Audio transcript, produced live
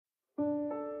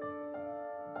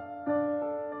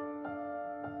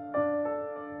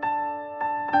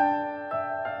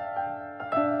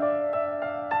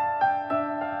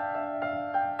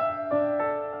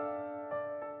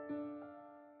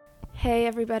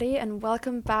everybody, and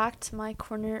welcome back to my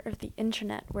corner of the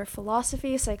internet, where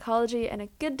philosophy, psychology, and a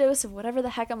good dose of whatever the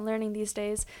heck I'm learning these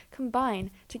days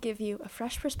combine to give you a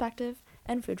fresh perspective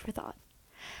and food for thought.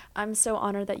 I'm so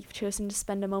honored that you've chosen to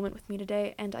spend a moment with me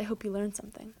today, and I hope you learned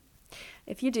something.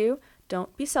 If you do,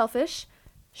 don't be selfish.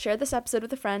 Share this episode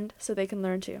with a friend so they can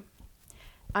learn too.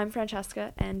 I'm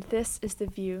Francesca, and this is the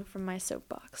view from my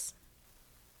soapbox.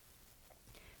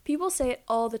 People say it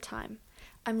all the time.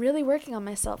 I'm really working on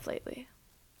myself lately.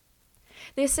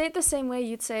 They say it the same way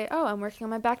you'd say, oh, I'm working on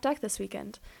my back deck this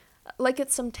weekend. Like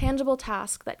it's some tangible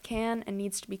task that can and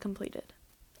needs to be completed.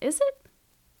 Is it?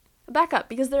 Back up,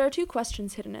 because there are two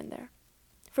questions hidden in there.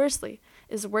 Firstly,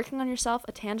 is working on yourself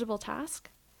a tangible task?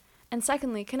 And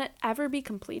secondly, can it ever be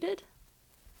completed?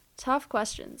 Tough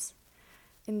questions.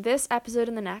 In this episode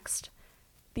and the next,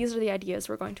 these are the ideas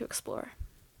we're going to explore.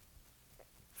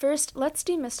 First, let's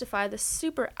demystify the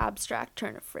super abstract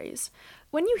turn of phrase.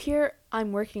 When you hear,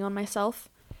 I'm working on myself,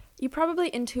 you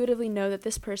probably intuitively know that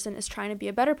this person is trying to be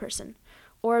a better person,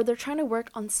 or they're trying to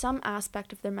work on some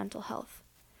aspect of their mental health.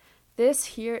 This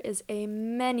here is a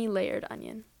many-layered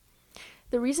onion.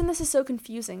 The reason this is so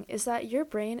confusing is that your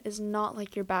brain is not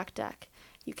like your back deck.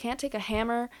 You can't take a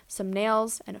hammer, some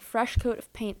nails, and a fresh coat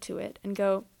of paint to it and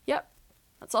go, yep,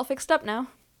 that's all fixed up now.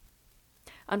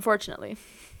 Unfortunately.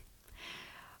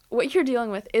 What you're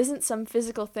dealing with isn't some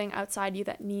physical thing outside you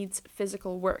that needs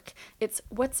physical work. It's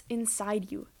what's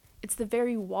inside you. It's the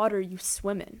very water you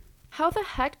swim in. How the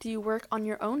heck do you work on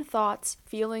your own thoughts,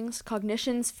 feelings,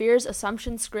 cognitions, fears,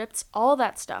 assumptions, scripts, all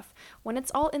that stuff, when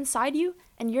it's all inside you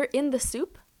and you're in the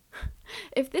soup?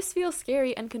 If this feels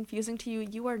scary and confusing to you,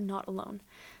 you are not alone.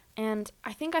 And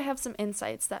I think I have some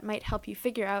insights that might help you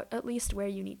figure out at least where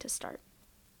you need to start.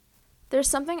 There's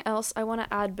something else I want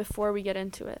to add before we get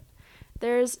into it.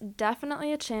 There's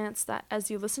definitely a chance that as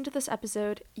you listen to this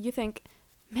episode, you think,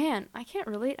 man, I can't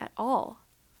relate at all.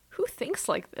 Who thinks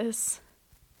like this?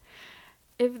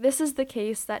 If this is the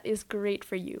case, that is great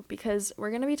for you, because we're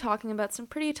going to be talking about some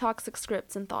pretty toxic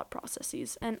scripts and thought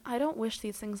processes, and I don't wish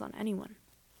these things on anyone.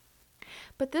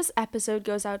 But this episode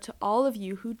goes out to all of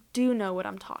you who do know what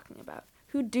I'm talking about,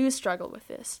 who do struggle with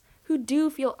this, who do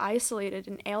feel isolated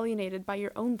and alienated by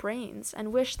your own brains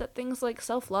and wish that things like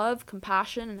self-love,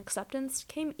 compassion, and acceptance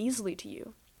came easily to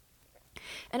you.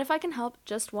 And if I can help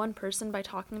just one person by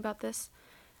talking about this,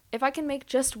 if I can make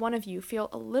just one of you feel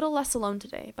a little less alone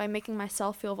today by making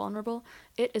myself feel vulnerable,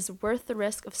 it is worth the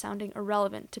risk of sounding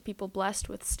irrelevant to people blessed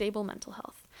with stable mental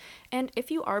health. And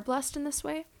if you are blessed in this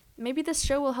way, maybe this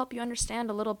show will help you understand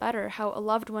a little better how a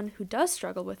loved one who does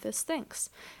struggle with this thinks,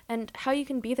 and how you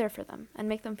can be there for them and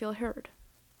make them feel heard.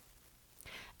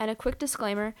 And a quick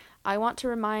disclaimer, I want to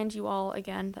remind you all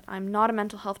again that I'm not a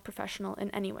mental health professional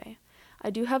in any way. I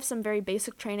do have some very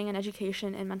basic training and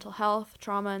education in mental health,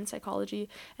 trauma, and psychology,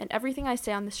 and everything I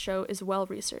say on this show is well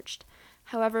researched.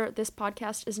 However, this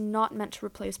podcast is not meant to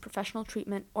replace professional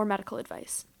treatment or medical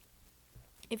advice.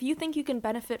 If you think you can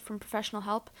benefit from professional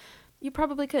help, you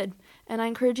probably could, and I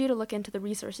encourage you to look into the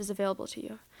resources available to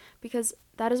you, because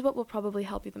that is what will probably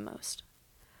help you the most.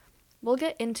 We'll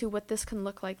get into what this can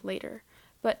look like later,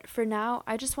 but for now,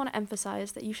 I just want to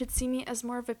emphasize that you should see me as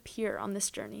more of a peer on this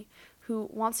journey, who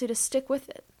wants you to stick with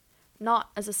it,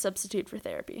 not as a substitute for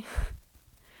therapy.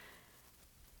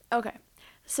 Okay,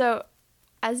 so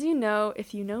as you know,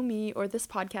 if you know me or this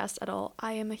podcast at all,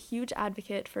 I am a huge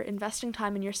advocate for investing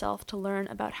time in yourself to learn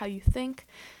about how you think,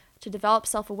 to develop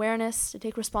self-awareness, to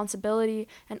take responsibility,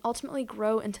 and ultimately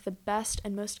grow into the best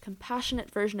and most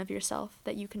compassionate version of yourself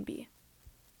that you can be.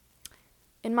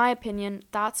 In my opinion,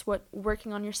 that's what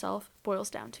working on yourself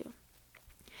boils down to.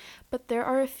 But there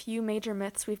are a few major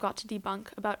myths we've got to debunk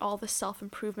about all this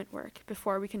self-improvement work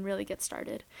before we can really get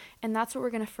started, and that's what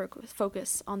we're going to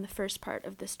focus on the first part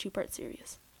of this two-part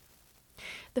series.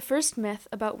 The first myth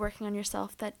about working on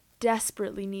yourself that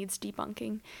desperately needs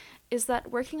debunking is that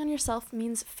working on yourself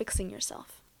means fixing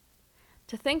yourself.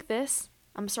 To think this,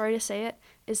 I'm sorry to say it,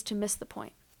 is to miss the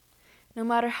point. No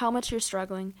matter how much you're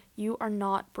struggling, you are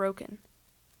not broken.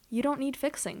 You don't need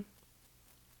fixing.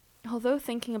 Although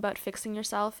thinking about fixing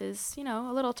yourself is,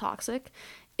 a little toxic,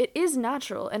 it is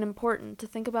natural and important to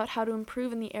think about how to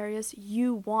improve in the areas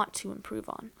you want to improve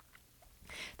on.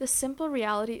 The simple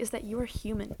reality is that you are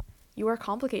human. You are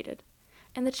complicated.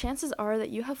 And the chances are that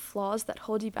you have flaws that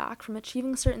hold you back from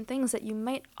achieving certain things that you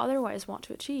might otherwise want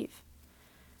to achieve.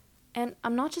 And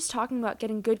I'm not just talking about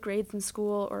getting good grades in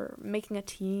school or making a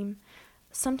team.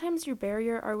 Sometimes your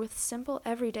barrier are with simple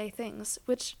everyday things,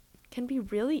 which can be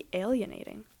really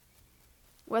alienating.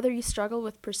 Whether you struggle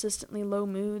with persistently low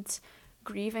moods,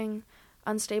 grieving,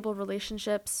 unstable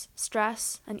relationships,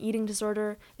 stress, an eating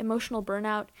disorder, emotional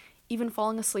burnout, even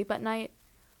falling asleep at night,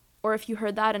 or if you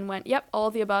heard that and went, yep, all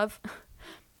of the above,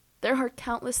 there are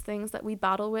countless things that we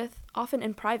battle with, often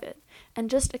in private, and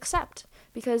just accept,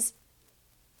 because,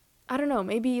 I don't know,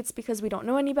 maybe it's because we don't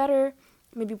know any better,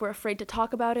 maybe we're afraid to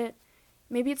talk about it,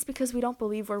 maybe it's because we don't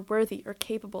believe we're worthy or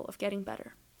capable of getting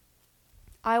better.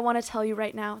 I want to tell you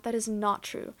right now, that is not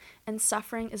true, and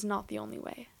suffering is not the only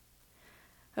way.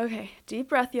 Okay, deep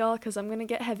breath, y'all, because I'm going to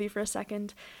get heavy for a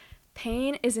second.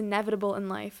 Pain is inevitable in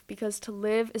life because to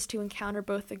live is to encounter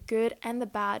both the good and the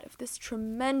bad of this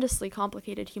tremendously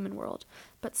complicated human world.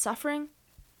 But suffering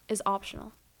is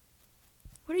optional.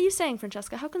 What are you saying,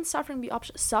 Francesca? How can suffering be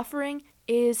optional? Suffering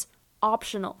is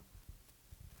optional.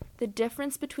 The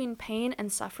difference between pain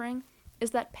and suffering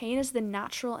is that pain is the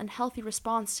natural and healthy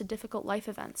response to difficult life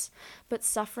events, but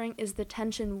suffering is the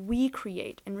tension we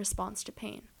create in response to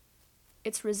pain.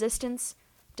 It's resistance,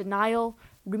 denial,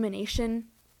 rumination.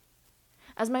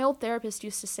 As my old therapist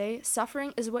used to say,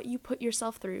 suffering is what you put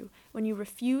yourself through when you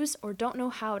refuse or don't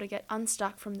know how to get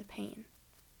unstuck from the pain.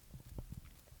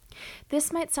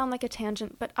 This might sound like a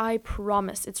tangent, but I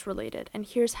promise it's related, and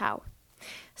here's how.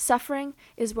 Suffering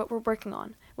is what we're working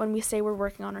on when we say we're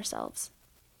working on ourselves.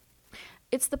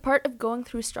 It's the part of going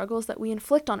through struggles that we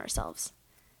inflict on ourselves,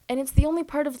 and it's the only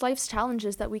part of life's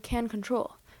challenges that we can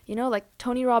control. You know, like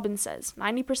Tony Robbins says,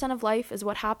 90% of life is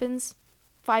what happens,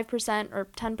 5% or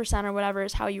 10% or whatever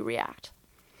is how you react.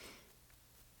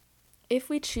 If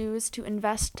we choose to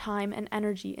invest time and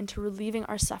energy into relieving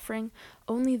our suffering,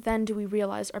 only then do we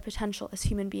realize our potential as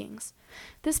human beings.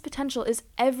 This potential is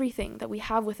everything that we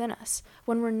have within us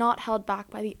when we're not held back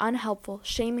by the unhelpful,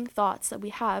 shaming thoughts that we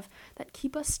have that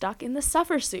keep us stuck in the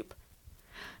suffer soup.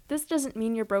 This doesn't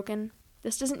mean you're broken.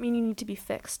 This doesn't mean you need to be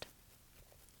fixed.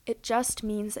 It just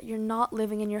means that you're not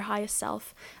living in your highest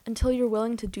self until you're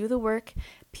willing to do the work,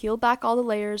 peel back all the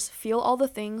layers, feel all the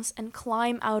things, and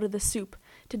climb out of the soup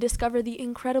to discover the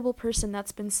incredible person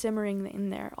that's been simmering in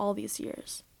there all these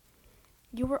years.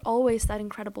 You were always that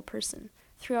incredible person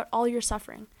throughout all your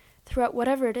suffering, throughout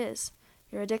whatever it is,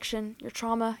 your addiction, your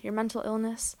trauma, your mental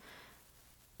illness.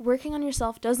 Working on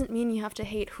yourself doesn't mean you have to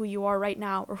hate who you are right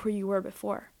now or who you were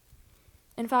before.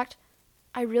 In fact,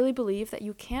 I really believe that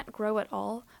you can't grow at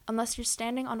all unless you're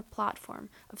standing on a platform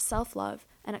of self-love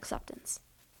and acceptance.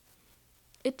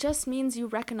 It just means you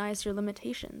recognize your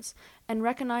limitations and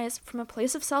recognize from a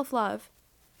place of self-love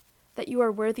that you are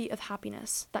worthy of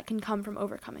happiness that can come from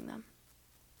overcoming them.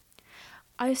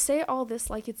 I say all this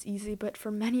like it's easy, but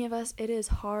for many of us, it is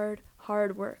hard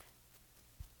work.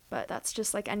 But that's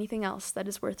just like anything else that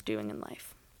is worth doing in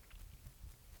life.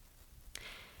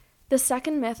 The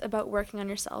second myth about working on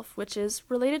yourself, which is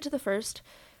related to the first,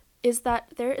 is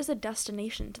that there is a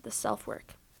destination to the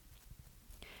self-work.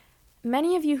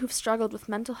 Many of you who've struggled with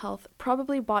mental health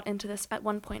probably bought into this at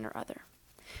one point or other.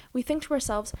 We think to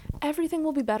ourselves, everything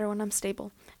will be better when I'm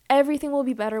stable. Everything will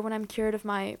be better when I'm cured of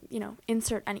my,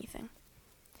 insert anything.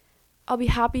 I'll be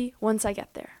happy once I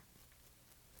get there.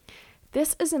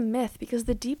 This is a myth because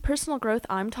the deep personal growth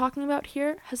I'm talking about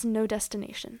here has no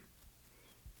destination.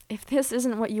 If this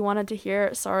isn't what you wanted to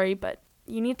hear, sorry, but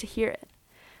you need to hear it.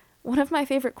 One of my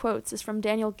favorite quotes is from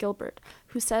Daniel Gilbert,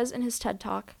 who says in his TED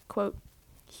Talk, quote,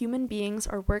 "Human beings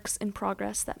are works in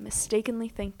progress that mistakenly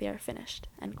think they are finished,"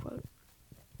 end quote.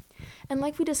 And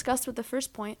like we discussed with the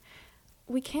first point,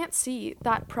 we can't see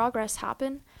that progress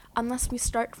happen unless we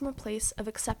start from a place of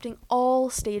accepting all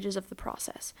stages of the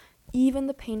process, even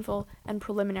the painful and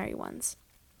preliminary ones.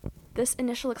 This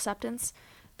initial acceptance,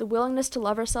 the willingness to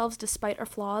love ourselves despite our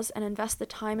flaws and invest the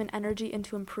time and energy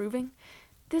into improving,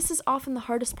 this is often the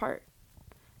hardest part.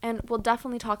 And we'll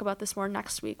definitely talk about this more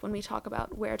next week when we talk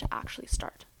about where to actually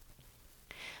start.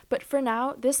 But for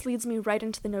now, this leads me right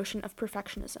into the notion of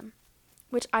perfectionism,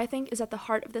 which I think is at the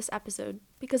heart of this episode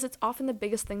because it's often the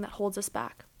biggest thing that holds us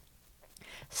back.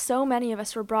 So many of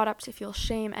us were brought up to feel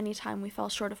shame anytime we fell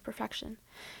short of perfection.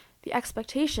 The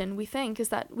expectation, we think, is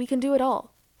that we can do it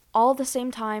all at the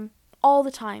same time, all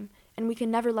the time, and we can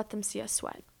never let them see us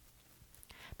sweat.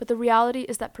 But the reality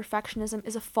is that perfectionism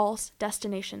is a false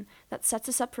destination that sets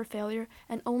us up for failure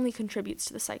and only contributes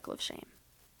to the cycle of shame.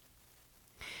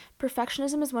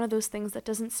 Perfectionism is one of those things that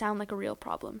doesn't sound like a real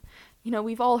problem.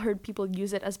 We've all heard people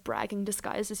use it as bragging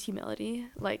disguised as humility,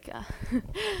 like,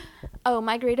 oh,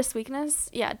 my greatest weakness?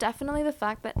 Yeah, definitely the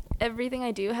fact that everything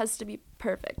I do has to be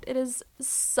perfect. It is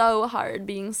so hard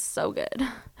being so good.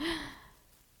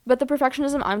 But the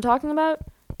perfectionism I'm talking about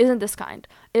isn't this kind.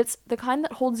 It's the kind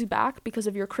that holds you back because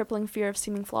of your crippling fear of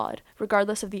seeming flawed,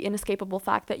 regardless of the inescapable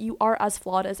fact that you are as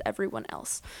flawed as everyone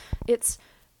else. It's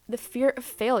the fear of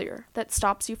failure that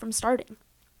stops you from starting.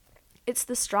 It's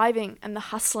the striving and the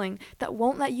hustling that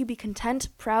won't let you be content,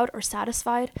 proud, or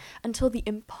satisfied until the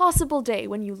impossible day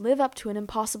when you live up to an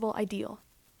impossible ideal.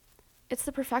 It's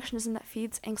the perfectionism that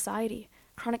feeds anxiety,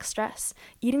 chronic stress,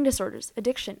 eating disorders,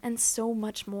 addiction, and so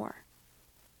much more.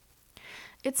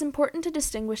 It's important to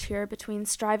distinguish here between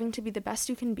striving to be the best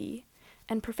you can be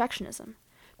and perfectionism,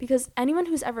 because anyone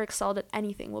who's ever excelled at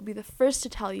anything will be the first to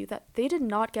tell you that they did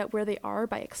not get where they are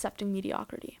by accepting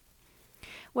mediocrity.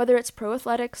 Whether it's pro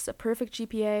athletics, a perfect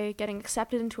GPA, getting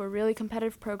accepted into a really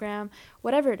competitive program,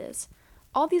 whatever it is,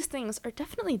 all these things are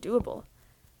definitely doable,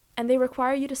 and they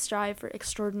require you to strive for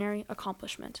extraordinary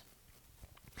accomplishment.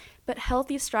 But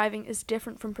healthy striving is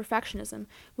different from perfectionism,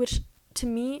 which, to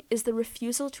me, is the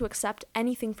refusal to accept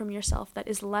anything from yourself that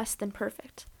is less than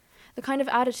perfect, the kind of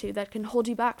attitude that can hold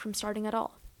you back from starting at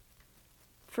all.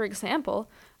 For example,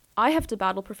 I have to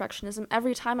battle perfectionism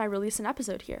every time I release an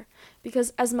episode here,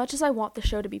 because as much as I want the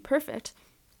show to be perfect,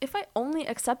 if I only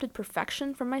accepted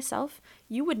perfection from myself,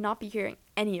 you would not be hearing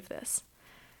any of this.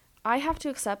 I have to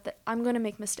accept that I'm going to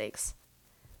make mistakes,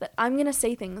 that I'm going to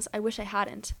say things I wish I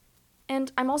hadn't,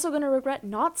 and I'm also going to regret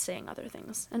not saying other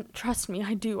things, and trust me,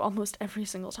 I do almost every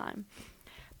single time.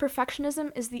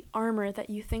 Perfectionism is the armor that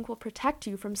you think will protect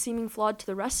you from seeming flawed to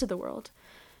the rest of the world.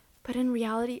 But in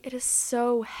reality, it is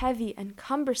so heavy and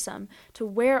cumbersome to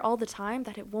wear all the time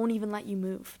that it won't even let you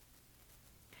move.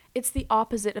 It's the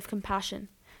opposite of compassion,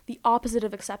 the opposite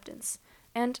of acceptance,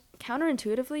 and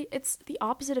counterintuitively, it's the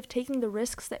opposite of taking the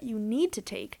risks that you need to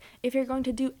take if you're going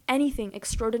to do anything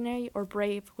extraordinary or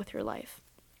brave with your life.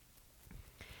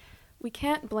 We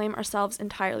can't blame ourselves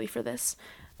entirely for this.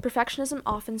 Perfectionism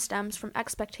often stems from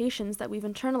expectations that we've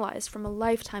internalized from a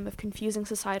lifetime of confusing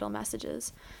societal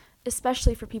messages,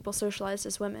 especially for people socialized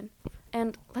as women.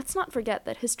 And let's not forget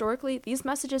that historically, these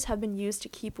messages have been used to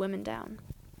keep women down.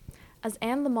 As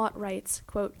Anne Lamott writes,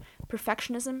 quote,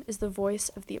 "Perfectionism is the voice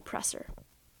of the oppressor,"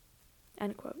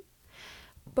 end quote.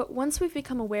 But once we've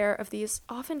become aware of these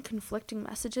often conflicting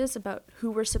messages about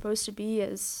who we're supposed to be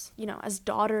as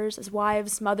daughters, as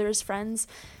wives, mothers, friends,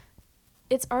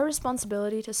 it's our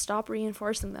responsibility to stop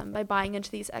reinforcing them by buying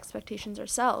into these expectations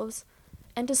ourselves,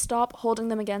 and to stop holding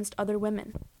them against other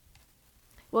women.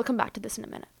 We'll come back to this in a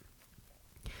minute.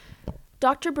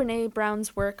 Dr. Brené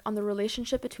Brown's work on the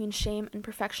relationship between shame and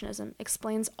perfectionism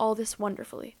explains all this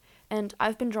wonderfully, and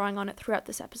I've been drawing on it throughout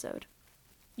this episode.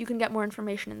 You can get more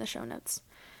information in the show notes.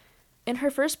 In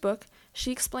her first book,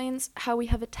 she explains how we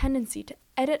have a tendency to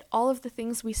edit all of the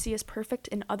things we see as perfect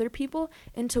in other people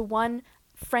into one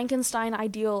Frankenstein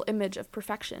ideal image of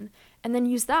perfection, and then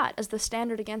use that as the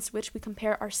standard against which we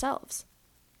compare ourselves.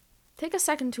 Take a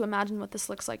second to imagine what this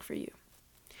looks like for you.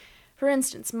 For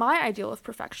instance, my ideal of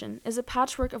perfection is a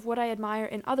patchwork of what I admire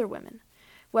in other women,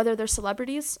 whether they're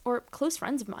celebrities or close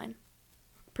friends of mine.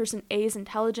 Person A's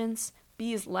intelligence,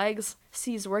 B's legs,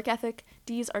 C's work ethic,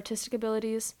 D's artistic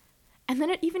abilities, and then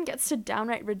it even gets to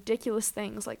downright ridiculous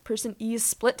things like person E's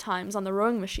split times on the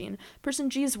rowing machine,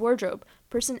 person G's wardrobe,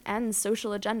 person N's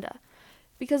social agenda.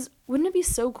 Because wouldn't it be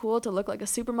so cool to look like a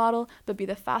supermodel, but be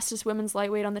the fastest women's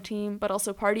lightweight on the team, but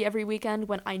also party every weekend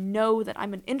when I know that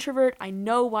I'm an introvert, I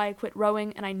know why I quit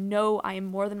rowing, and I know I am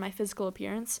more than my physical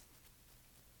appearance?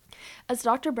 As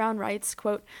Dr. Brown writes,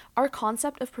 quote, "Our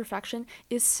concept of perfection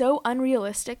is so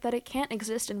unrealistic that it can't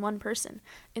exist in one person.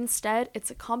 Instead,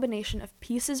 it's a combination of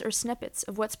pieces or snippets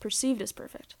of what's perceived as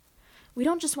perfect. We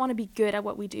don't just want to be good at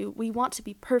what we do, we want to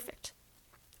be perfect.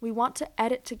 We want to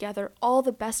edit together all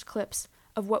the best clips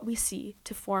of what we see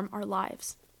to form our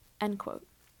lives," end quote.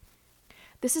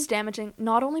 This is damaging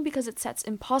not only because it sets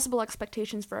impossible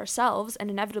expectations for ourselves and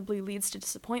inevitably leads to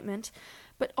disappointment,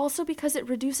 but also because it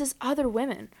reduces other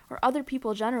women, or other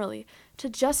people generally, to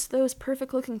just those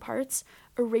perfect-looking parts,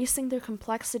 erasing their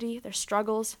complexity, their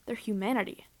struggles, their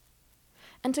humanity.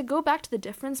 And to go back to the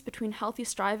difference between healthy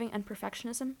striving and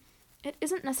perfectionism, it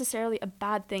isn't necessarily a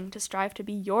bad thing to strive to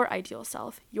be your ideal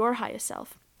self, your highest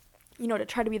self. To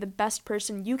try to be the best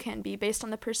person you can be based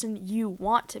on the person you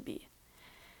want to be.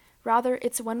 Rather,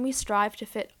 it's when we strive to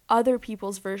fit other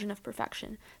people's version of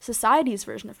perfection, society's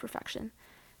version of perfection,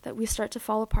 that we start to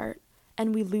fall apart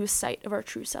and we lose sight of our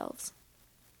true selves.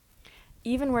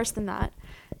 Even worse than that,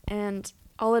 and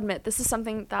I'll admit this is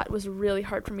something that was really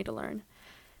hard for me to learn,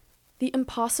 the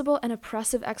impossible and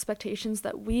oppressive expectations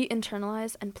that we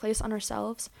internalize and place on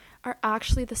ourselves are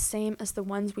actually the same as the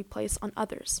ones we place on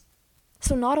others.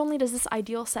 So not only does this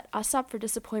ideal set us up for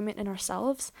disappointment in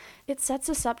ourselves, it sets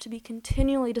us up to be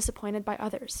continually disappointed by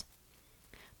others.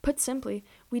 Put simply,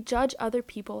 we judge other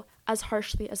people as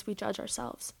harshly as we judge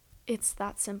ourselves. It's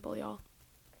that simple, y'all.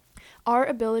 Our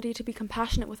ability to be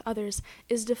compassionate with others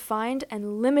is defined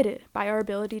and limited by our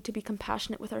ability to be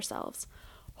compassionate with ourselves.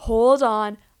 Hold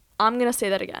on, I'm going to say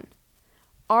that again.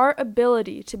 Our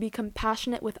ability to be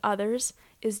compassionate with others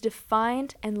is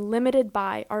defined and limited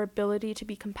by our ability to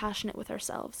be compassionate with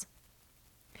ourselves.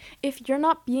 If you're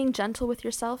not being gentle with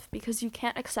yourself because you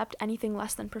can't accept anything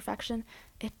less than perfection,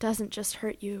 it doesn't just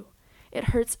hurt you. It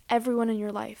hurts everyone in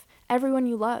your life, everyone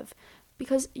you love,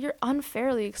 because you're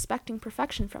unfairly expecting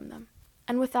perfection from them.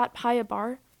 And with that high a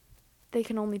bar, they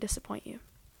can only disappoint you.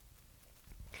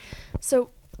 So,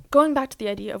 going back to the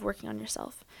idea of working on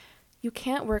yourself, you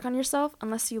can't work on yourself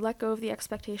unless you let go of the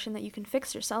expectation that you can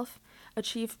fix yourself,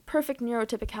 achieve perfect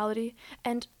neurotypicality,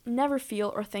 and never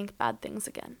feel or think bad things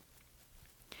again.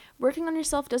 Working on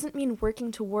yourself doesn't mean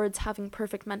working towards having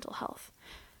perfect mental health.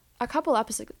 A couple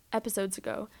episodes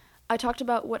ago, I talked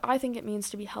about what I think it means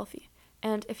to be healthy,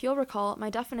 and if you'll recall, my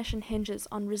definition hinges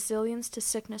on resilience to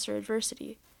sickness or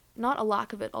adversity, not a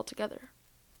lack of it altogether.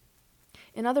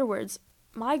 In other words,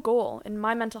 my goal in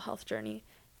my mental health journey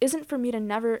isn't for me to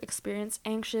never experience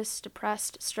anxious,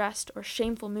 depressed, stressed, or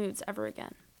shameful moods ever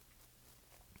again.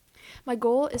 My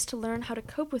goal is to learn how to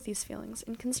cope with these feelings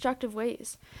in constructive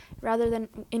ways, rather than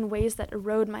in ways that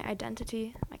erode my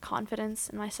identity, my confidence,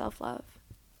 and my self-love.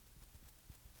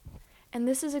 And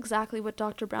this is exactly what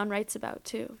Dr. Brown writes about,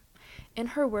 too. In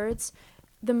her words,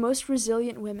 the most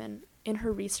resilient women in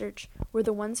her research were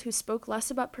the ones who spoke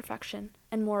less about perfection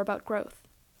and more about growth.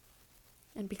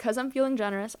 And because I'm feeling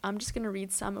generous, I'm just going to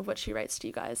read some of what she writes to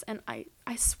you guys. And I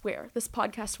swear, this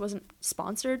podcast wasn't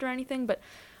sponsored or anything, but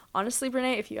honestly,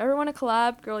 Brene, if you ever want to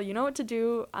collab, girl, you know what to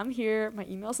do. I'm here. My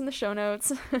email's in the show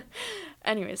notes.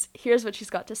 Anyways, here's what she's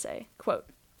got to say. Quote,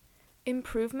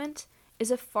 "Improvement is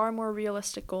a far more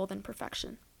realistic goal than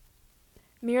perfection.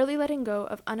 Merely letting go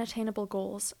of unattainable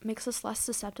goals makes us less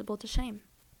susceptible to shame.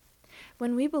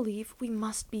 When we believe we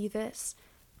must be this,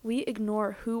 we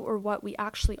ignore who or what we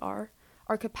actually are,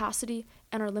 our capacity,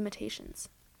 and our limitations.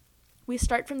 We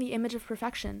start from the image of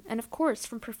perfection, and of course,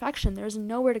 from perfection there is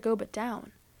nowhere to go but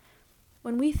down.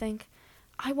 When we think,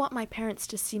 I want my parents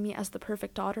to see me as the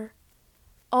perfect daughter,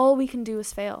 all we can do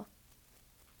is fail.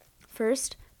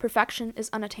 First, perfection is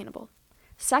unattainable.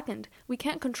 Second, we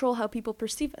can't control how people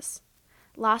perceive us.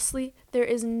 Lastly, there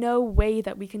is no way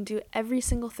that we can do every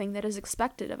single thing that is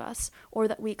expected of us or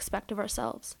that we expect of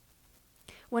ourselves.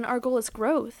 When our goal is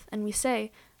growth and we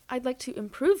say, I'd like to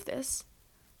improve this,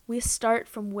 we start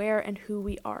from where and who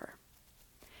we are.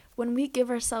 When we give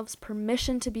ourselves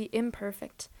permission to be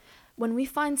imperfect, when we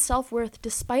find self-worth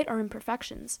despite our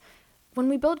imperfections, when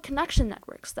we build connection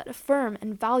networks that affirm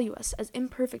and value us as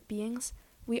imperfect beings,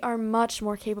 we are much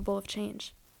more capable of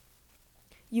change.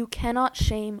 You cannot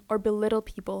shame or belittle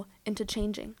people into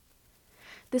changing.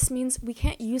 This means we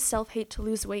can't use self-hate to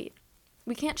lose weight.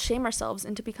 We can't shame ourselves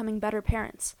into becoming better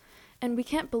parents, and we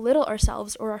can't belittle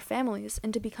ourselves or our families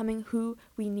into becoming who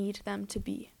we need them to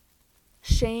be.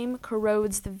 Shame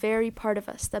corrodes the very part of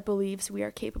us that believes we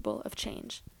are capable of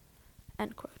change."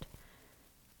 End quote.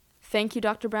 Thank you,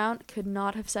 Dr. Brown. Could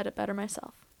not have said it better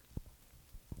myself.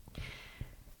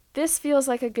 This feels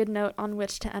like a good note on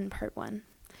which to end part 1.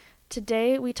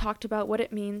 Today, we talked about what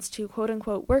it means to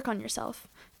quote-unquote work on yourself,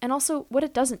 and also what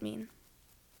it doesn't mean.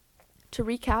 To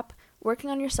recap, working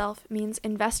on yourself means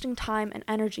investing time and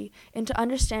energy into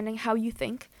understanding how you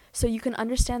think so you can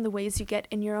understand the ways you get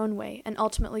in your own way and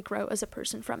ultimately grow as a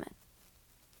person from it.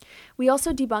 We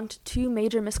also debunked 2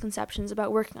 major misconceptions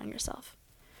about working on yourself.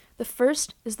 The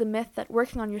first is the myth that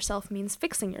working on yourself means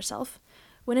fixing yourself,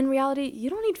 when in reality, you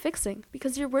don't need fixing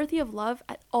because you're worthy of love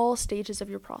at all stages of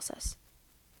your process.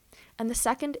 And the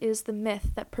second is the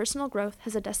myth that personal growth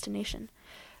has a destination,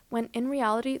 when in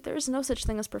reality, there is no such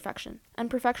thing as perfection, and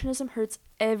perfectionism hurts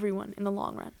everyone in the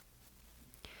long run.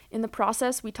 In the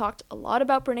process, we talked a lot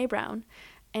about Brene Brown,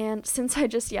 and since I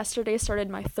just yesterday started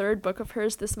my 3rd book of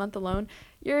hers this month alone,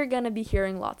 you're going to be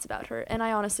hearing lots about her, and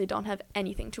I honestly don't have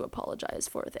anything to apologize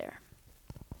for there.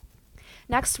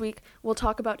 Next week, we'll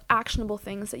talk about actionable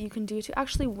things that you can do to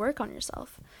actually work on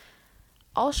yourself.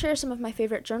 I'll share some of my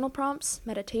favorite journal prompts,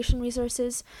 meditation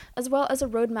resources, as well as a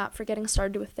roadmap for getting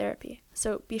started with therapy,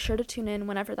 so be sure to tune in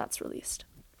whenever that's released.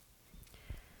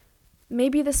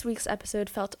 Maybe this week's episode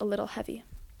felt a little heavy.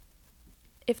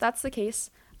 If that's the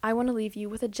case, I want to leave you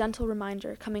with a gentle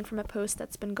reminder coming from a post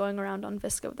that's been going around on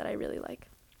Visco that I really like.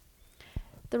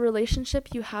 The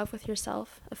relationship you have with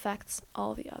yourself affects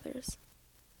all the others.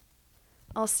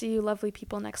 I'll see you lovely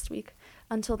people next week.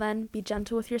 Until then, be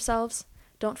gentle with yourselves.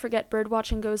 Don't forget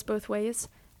birdwatching goes both ways,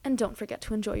 and don't forget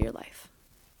to enjoy your life.